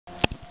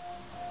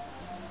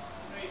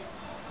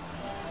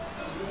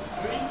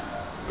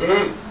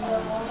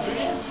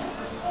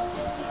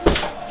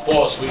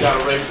Boss, we got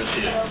a rapist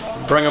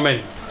here. Bring him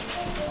in.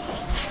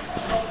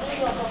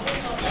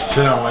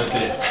 Sit down right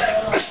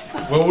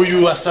there. Where were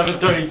you at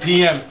 7:30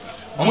 p.m.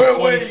 on the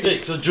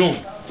 26th of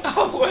June?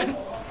 When?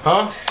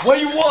 Huh? Where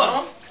you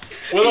was?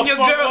 Where In the your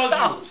fuck girl's was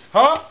house. you?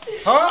 Huh?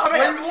 Huh?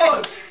 Where you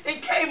was? In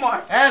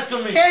Kmart. Answer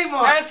me.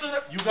 Kmart. Answer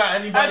You got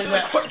anybody Answer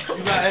the question.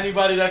 You got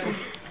anybody that can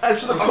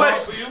Answer the come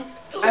question. out for you?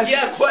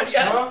 Yes, question.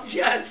 Yes. Huh?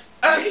 Yes.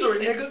 Answer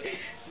it, nigga.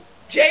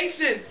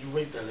 Jason. You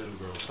raped that little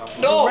girl. Stop.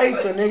 No. Rape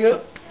her, nigga.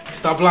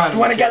 Stop lying. You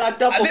wanna get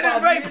locked up I for didn't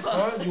 5 rape years?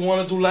 her. Huh? You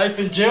wanna do life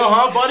in jail,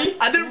 huh, buddy?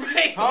 I didn't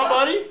rape her. Huh,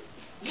 buddy?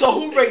 So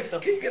who raped her?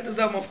 Can you get this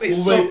out of my face?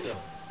 Who raped her?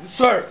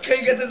 Sir.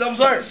 Can you get this out of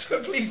my face? Sir,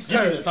 please. Give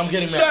me this. I'm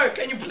getting mad. Sir,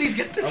 can you please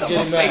get this I'm out of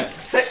getting my mad.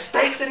 face?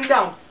 Stay sitting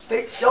down.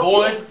 Stay. Yo,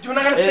 Boy, you're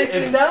not gonna stay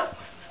sitting down?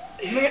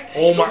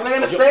 Oh my. You're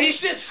not gonna Yo, stay? These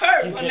shit's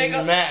hurt, He's my getting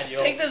nigga. me mad,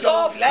 yo. Take this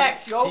off.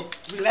 Relax, yo.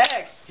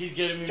 Relax. He's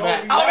getting me Yo,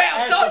 mad. relax. Alright,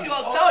 I'll tell you.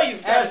 I'll tell you.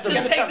 Answer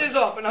me. Just take this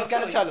off and I'll You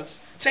gotta tell tell you. us.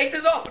 Take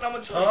this off and I'm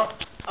gonna tell you.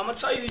 Huh? I'm gonna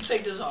tell you you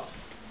take this off.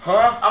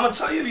 Huh? I'm gonna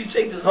tell you if you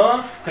take this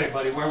off. Huh? Hey,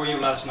 buddy, where were you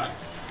last night?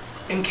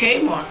 In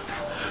Kmart.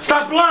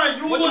 Stop lying.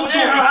 You What were you in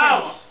doing her in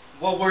house.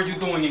 What were you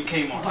doing in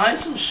Kmart? Buying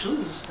some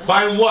shoes.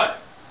 Buying what?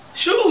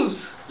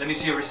 Shoes. Let me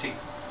see your receipt.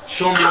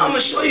 Show me. I'm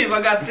gonna show you if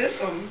I got this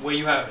on me. Where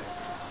you have it?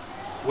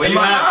 Where In you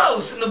my have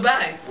house, in the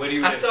bag. Where do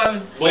you I live? still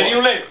haven't. Where do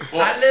you live?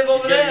 I live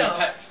over Get me there.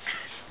 a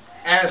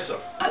Answer.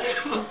 I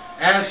live.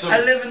 Answer. I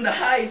live in the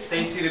Heights.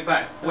 Stay seated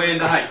back. Where in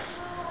the Heights?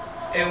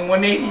 In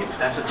 180th.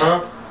 That's a Huh?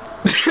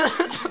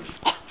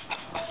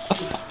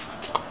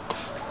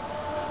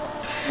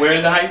 Where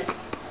in the Heights?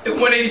 In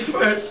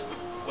 181st.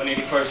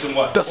 181st and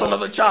what? That's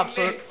another chop,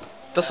 sir.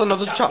 That's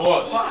another chop.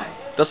 Boss.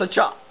 Why? That's a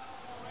chop.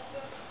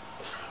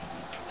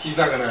 He's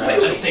not gonna Wait,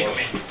 answer. let's take him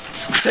in.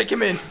 Take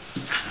him in.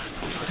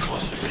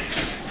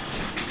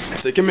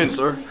 Take him in,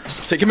 sir.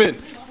 Take him in.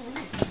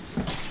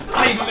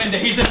 Leave him in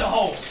there. He's in the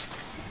hole.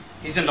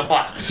 He's in the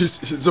box.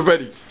 He's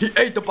already. He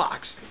ate the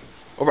box.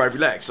 All right,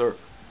 relax, sir.